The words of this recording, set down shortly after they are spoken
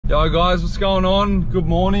Yo guys, what's going on? Good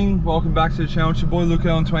morning, welcome back to the channel. It's your boy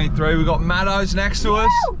LukeErwin23. We've got Maddo's next to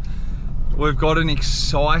us. We've got a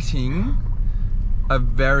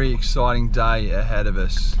very exciting day ahead of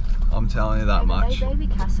us. I'm telling you that much. Are they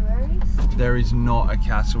baby cassowaries? There is not a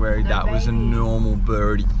cassowary, that was a normal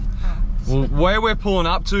birdie. Well, where we're pulling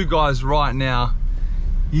up to, guys, right now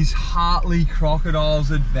is Hartley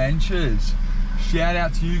Crocodiles Adventures. Shout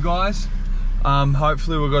out to you guys.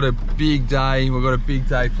 Hopefully we've got a big day. We've got a big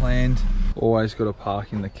day planned. Always got to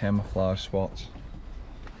park in the camouflage spots.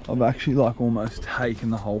 I've actually like almost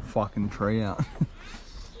taken the whole fucking tree out.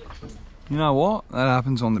 You know what? That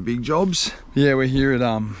happens on the big jobs. Yeah, we're here at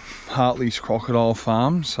Hartley's Crocodile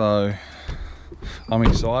Farm, so I'm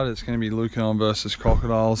excited. It's going to be LukeErwin versus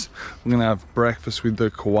Crocodiles. We're going to have breakfast with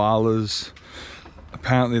the koalas.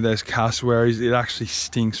 Apparently there's cassowaries. It actually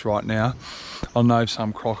stinks right now. I don't know if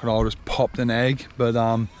some crocodile just popped an egg, but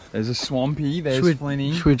there's a swampy, there's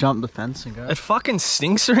plenty. Should we jump the fence and go? It fucking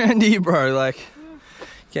stinks around here, bro. Like,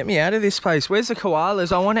 get me out of this place. Where's the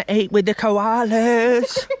koalas? I want to eat with the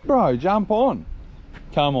koalas. Bro, jump on.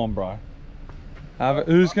 Come on, bro.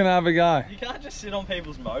 Who's going to have a go? You can't just sit on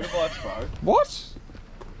people's motorbikes, bro. What?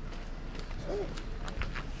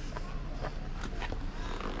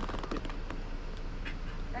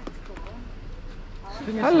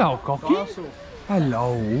 Hello, Cocky.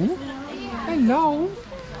 Hello. Hello.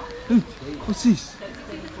 What's this?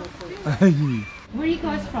 Hey. Where are you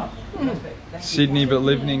guys from? Sydney, but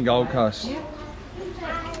living in Gold Coast.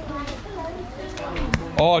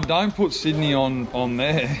 Oh, don't put Sydney on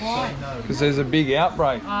there. Why? Because there's a big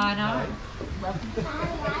outbreak. I know.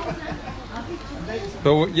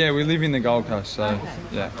 But yeah, we live in the Gold Coast, so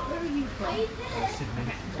yeah.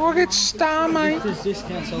 Oh, get star, mate.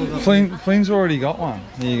 Flynn's already got one.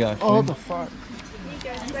 Here you go. Oh, the fuck.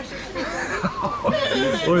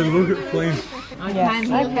 Oh, look at Flynn.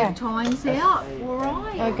 Okay. Time's out. All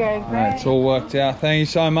right. Okay, Right, it's all worked out. Thank you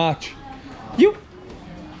so much. You.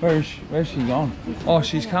 Where's she gone? Oh,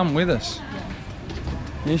 she's come with us.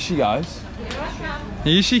 Here she goes.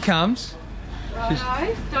 Here she comes. Don't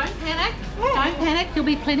panic. Don't panic. There'll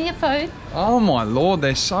be plenty of food. Oh my lord,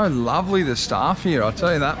 they're so lovely, the staff here, I'll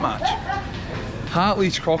tell you that much.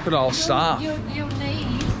 Hartley's Crocodile staff. You'll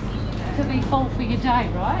need to be full for your day,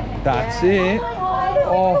 right? That's it.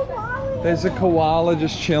 Oh, there's a koala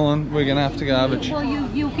just chilling. We're gonna have to go over. Well,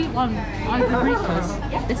 you'll get one over breakfast.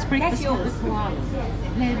 It's breakfast with the koalas.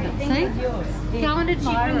 See? Go and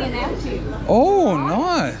admire it. Oh,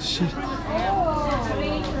 nice.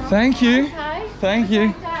 Thank you. Thank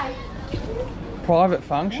you. Private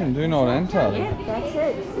function, do not enter. Yeah, that's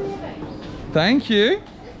it. Thank you.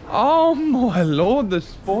 Oh my lord, the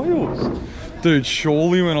spoils. Dude,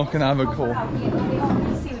 surely we're not gonna have a call.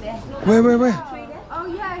 Where? Oh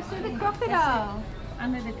yeah, I see the crocodile.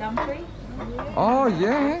 Under the gum tree. Oh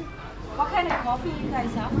yeah. What kind of coffee you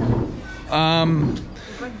guys have?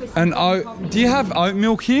 Do you have oat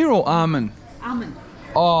milk here or almond? Almond.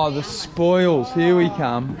 Oh, the spoils. Here we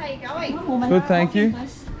come. How you going? Good, thank you.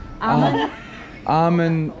 Almond.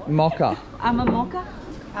 Almond mocha. Almond mocha.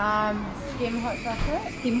 Skim hot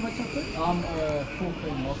chocolate. Skim hot chocolate. Full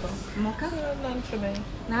cream mocha. Mocha. None for me.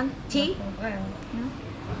 None. Tea.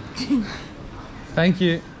 Thank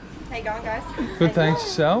you. How you going, guys? Good, thanks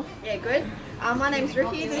yourself. Yeah, good. My name's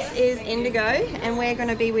Ricky. This is Indigo, and we're going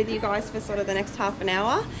to be with you guys for sort of the next half an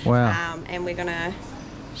hour. Wow. And we're going to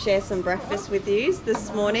share some breakfast with you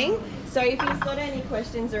this morning. So if you've got any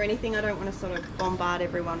questions or anything, I don't want to sort of bombard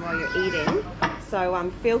everyone while you're eating.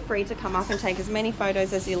 So feel free to come up and take as many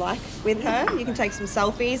photos as you like with her. You can take some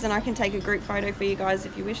selfies, and I can take a group photo for you guys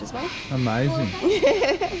if you wish as well. Amazing.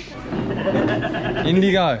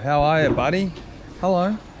 Indigo, how are you, buddy?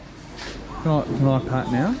 Hello. Can I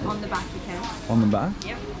pat now? On the back you can. On the back?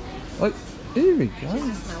 Yep. Look, here we go.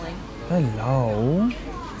 Just smelling. Hello.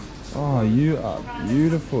 Oh, you are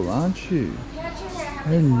beautiful, aren't you?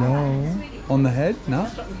 Hello. On the head? No?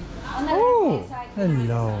 Oh,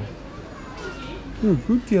 hello. You're a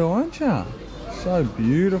good girl, aren't you? So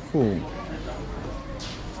beautiful.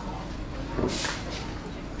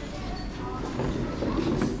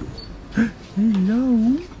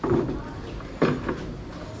 Hello.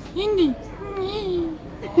 Indy.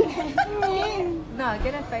 No,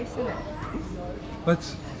 get her face in it.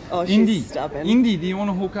 Let's. Oh, she's Indy. stubborn. Indy, do you want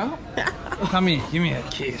to hook up? Come here, give me a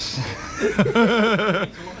kiss.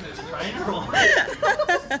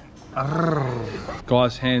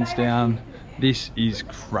 Guys, hands down, this is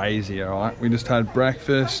crazy, alright? We just had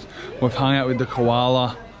breakfast, we've hung out with the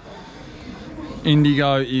koala.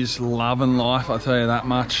 Indigo is loving life, I'll tell you that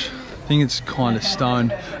much. think it's kind of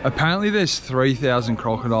stoned. Apparently there's 3,000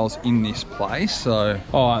 crocodiles in this place. So,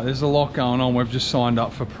 all right, there's a lot going on. We've just signed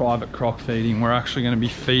up for private croc feeding. We're actually going to be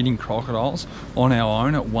feeding crocodiles on our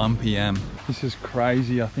own at 1 p.m. This is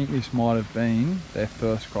crazy. I think this might have been their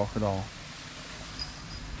first crocodile.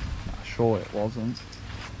 Sure it wasn't.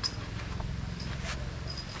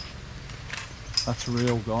 That's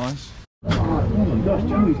real, guys. Oh my gosh,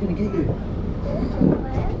 Joey's gonna get you.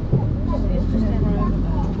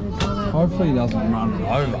 Hopefully he doesn't run it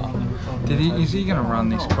over. Is he gonna run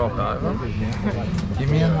this croc over? Give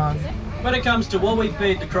me a hug. When it comes to what we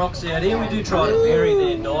feed the crocs out here, we do try to vary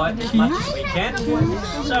their diet as much as we can.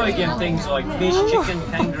 So we give things like fish, chicken,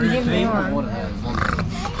 kangaroo feed.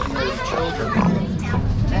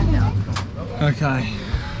 Okay,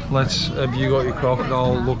 have you got your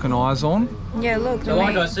crocodile looking eyes on? Yeah, look. So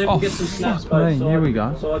like I said, we'll get some snaps fuck both me, here we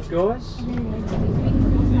go. sides, guys.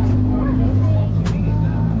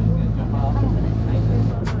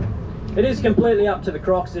 It is completely up to the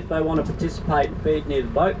crocs if they want to participate and feed near the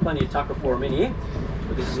boat. Plenty of tucker for them in here.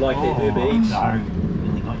 But this is like their Uber Eats. No,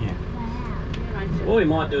 really got you. So what we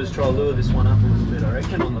might do is try to lure this one up a little bit, I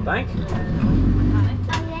reckon, on the bank.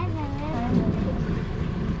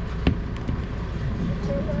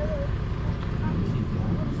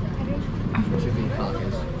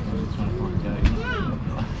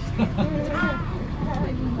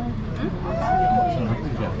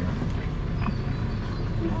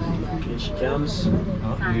 Here she comes.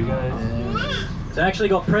 Oh, here you go. It's actually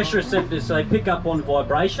got pressure receptors, so they pick up on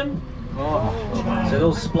vibration. So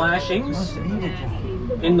little splashings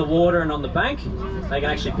in the water and on the bank, they can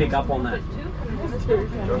actually pick up on that.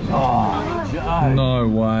 Oh, No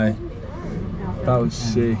way. That was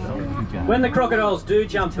sick. When the crocodiles do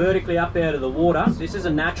jump vertically up out of the water, this is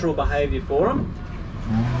a natural behaviour for them.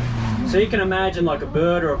 So you can imagine like a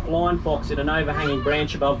bird or a flying fox at an overhanging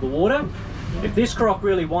branch above the water. If this croc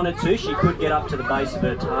really wanted to, she could get up to the base of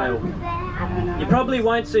her tail. You probably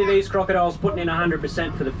won't see these crocodiles putting in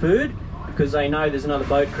 100% for the food because they know there's another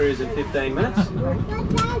boat cruise in 15 minutes.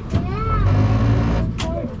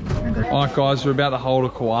 Alright guys, we're about to hold a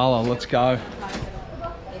koala. Let's go.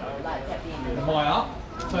 Am I up?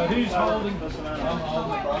 So who's holding this? I'm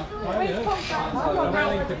holding it, bro. Oh, yeah. I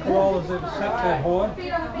don't think the koala's ever sat that high.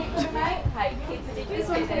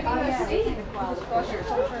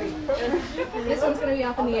 This one's going to be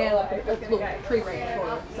up in the air like a little tree branch for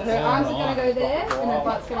her. So her arms are going to go there and her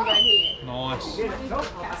butt's going to go here. Nice.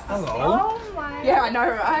 Hello. Yeah, I know,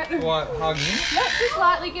 right? What, hug me? Yep, just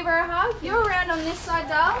lightly give her a hug. You're around on this side,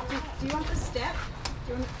 Dal. Do you want the step?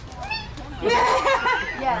 Do you want...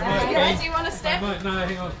 Yeah, do you want a step? No,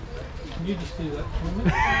 hang on. Can you just do that for me?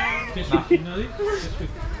 Just with your nose.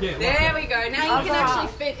 Yeah, there we go. Now you can actually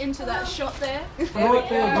fit into that shot there. Right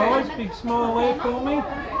there, guys. Big smile there for me.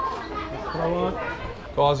 That's what I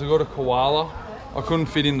like. Guys, I got a koala. I couldn't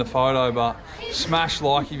fit in the photo, but smash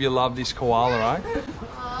like if you love this koala, eh?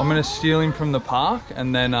 I'm gonna steal him from the park,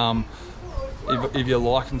 and then if you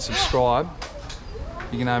like and subscribe,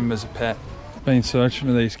 you can have him as a pet. Been searching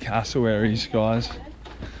for these cassowaries, guys, for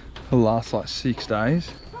the last like 6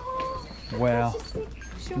 days. Wow.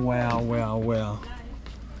 Wow, wow, wow.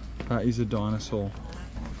 That is a dinosaur.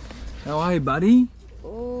 How are you, buddy?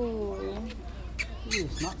 Oh. Yeah,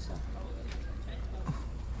 it's got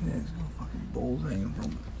fucking balls hanging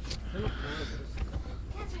from it.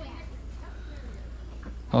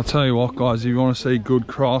 I'll tell you what, guys, if you want to see good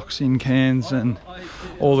crocs in cans and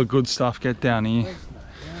all the good stuff, get down here.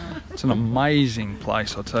 It's an amazing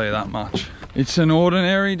place, I'll tell you that much. It's an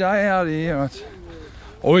ordinary day out here.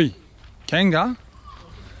 Oi, Kanga.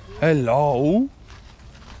 Hello.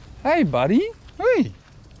 Hey, buddy. Hey.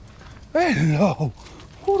 Hello.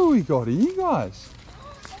 What do we got here, guys?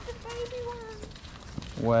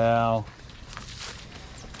 Wow.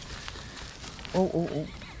 Oh.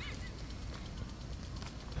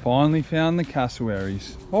 Finally found the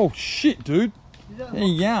cassowaries. Oh, shit, dude. There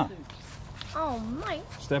you go. Oh, mate.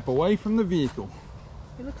 Step away from the vehicle.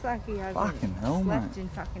 He looks like he hasn't Fucking hell, slept mate. in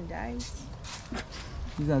fucking days.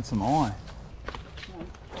 He's had some eye.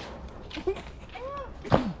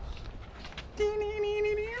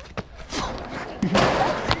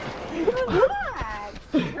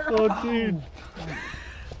 Oh, dude.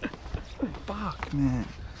 Fuck, man.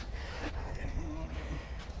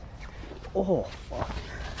 Oh, fuck.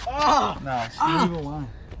 Oh! No, move away.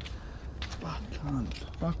 Fuck, cunt.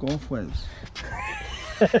 Fuck off, Wes.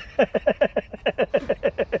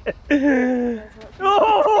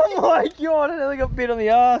 Oh my god, I nearly got bit on the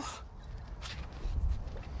ass.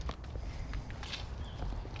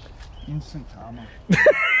 Instant karma.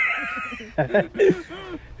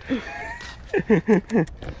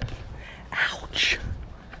 Ouch.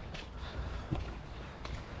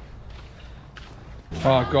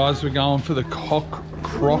 Alright guys, we're going for the croc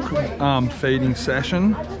feeding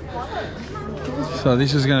session. So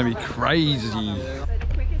this is going to be crazy. So the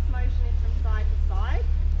quickest motion is from side to side.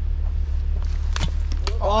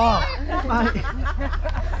 Oh, mate.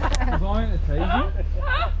 Was I going to tease you?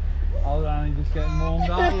 I was only just getting warmed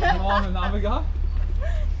up. Can I have another go?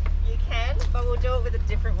 You can, but we'll do it with a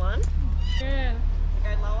different one. Yeah.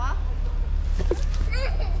 So go lower.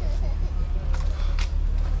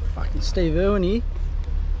 Fucking Steve Erwin here.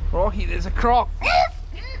 Rocky, there's a croc.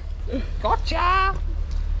 Gotcha!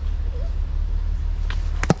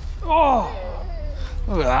 Oh!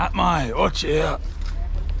 Look at that, mate. Watch out.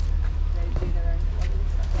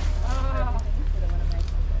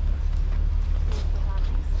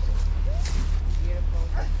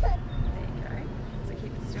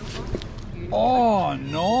 Oh,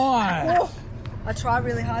 nice! Oh, I try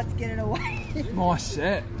really hard to get it away. Nice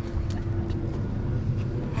set.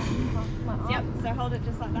 Yep, so hold it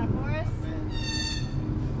just like that for us.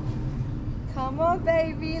 Come on,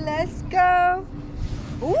 baby, let's go.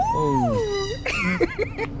 Ooh!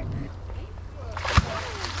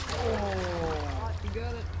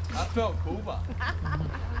 That felt cool, but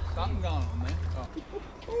something going on there.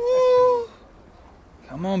 Oh. Ooh.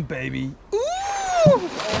 Come on, baby. Ooh! Oh,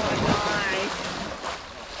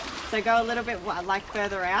 nice. So go a little bit like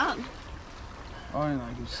further out. I don't know,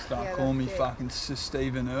 just start calling me fucking Sir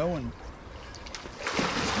Stephen Erwin.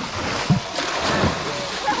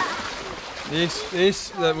 This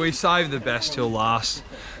that we save the best till last.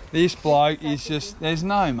 This bloke is just, there's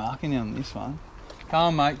no marking on this one.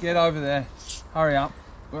 Come on, mate, get over there. Hurry up.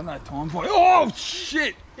 We've got no time for you. Oh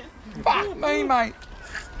shit! Fuck me, mate.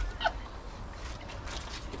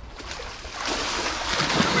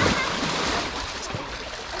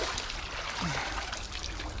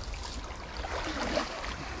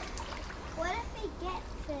 What if he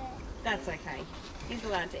gets it? That's okay. He's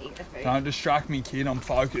allowed to eat the food. Don't distract me, kid. I'm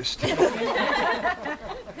focused. So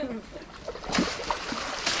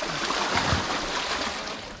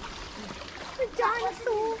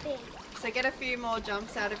get a few more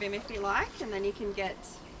jumps out of him if you like, and then you can get,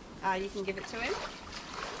 you can give it to him.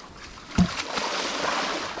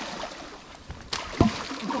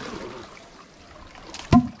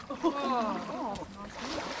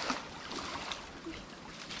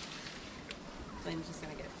 Then you're just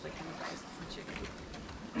going to get a flick in the face with some chicken.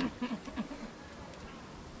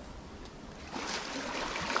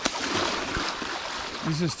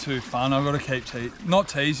 This is too fun. I've got to keep not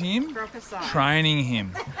teasing him, Drop aside. training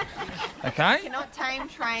him. Okay? You cannot tame,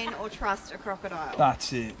 train, or trust a crocodile.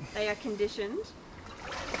 That's it. They are conditioned.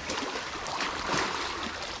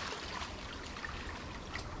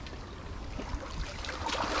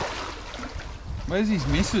 Where's his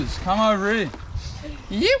missus? Come over here.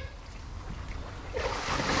 Yep.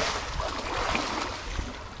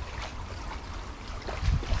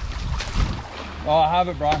 Oh, I have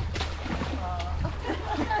it, bro.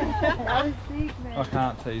 I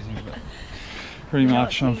can't tease him, but pretty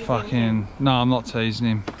much I'm fucking... No, I'm not teasing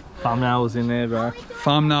him. Thumbnail was in there, bro.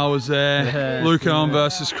 Thumbnail was there. Yeah, LukeErwin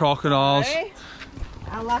versus Crocodiles.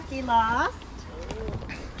 Our lucky last.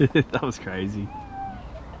 That was crazy.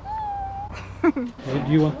 Do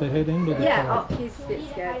you want the head end or the Yeah, tail? oh, he's a bit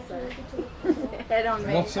scared, so head on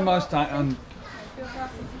me. What's the most...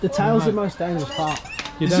 The tail's the most dangerous part.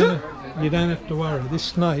 You don't have to worry. This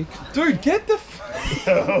snake. Dude, get the...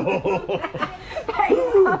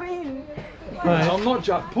 I'm not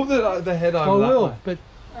just... Put the head over I that will, way. but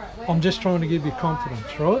I'm just trying to give you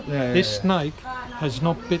confidence, right? Yeah, this yeah. snake has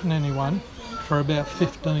not bitten anyone for about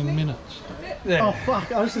 15 minutes. Yeah. Oh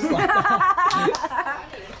fuck, I was just like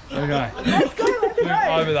Okay. Let's go, let's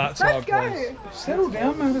go. Over that side, Let's go. please. Settle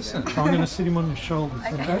down, Madison. I'm going to sit him on your shoulders,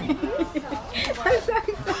 okay? I'm so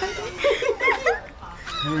excited.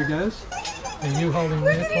 Here he goes. And you hold him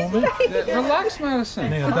there for me. Yeah, relax, Madison.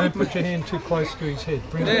 Now, don't put your hand too close to his head.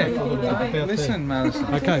 Bring it Yeah, up a little bit. About listen, Madison.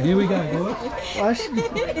 there. Okay, here we go, boys.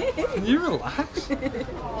 Can you relax?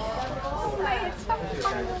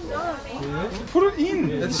 Put it in.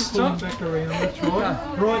 It's Pull him back around, that's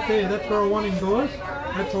right. Right there, that's where I want him, guys.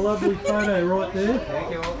 That's a lovely photo right there.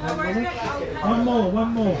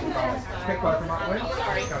 One more.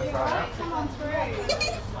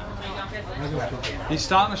 He's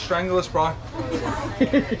starting to strangle us, bro.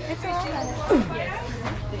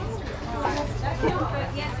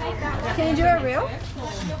 Can you do a reel?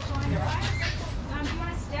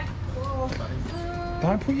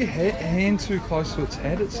 Don't put your hand too close to its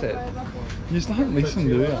head, it said. You just don't listen,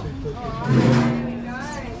 do you?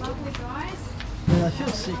 man, I feel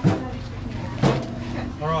sick.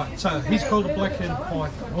 Alright, so he's called a black-headed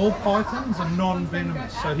python. All pythons are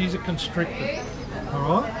non-venomous, so he's a constrictor.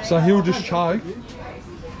 Alright? So he'll just choke?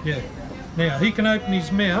 Yeah. Now, he can open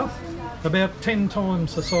his mouth about 10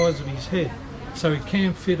 times the size of his head, so he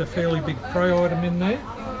can fit a fairly big prey item in there.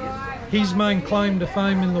 His main claim to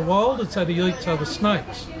fame in the wild is that he eats other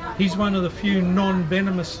snakes. He's one of the few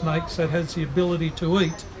non-venomous snakes that has the ability to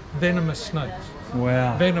eat venomous snakes.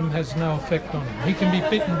 Wow. Venom has no effect on him. He can be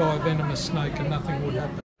bitten by a venomous snake and nothing would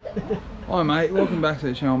happen. Hi mate, welcome back to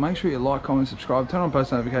the channel. Make sure you like, comment, subscribe, turn on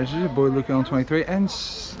post notifications. Your boy LukeErwin23 and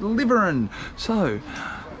Sliverin. So,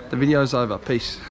 the video's over. Peace.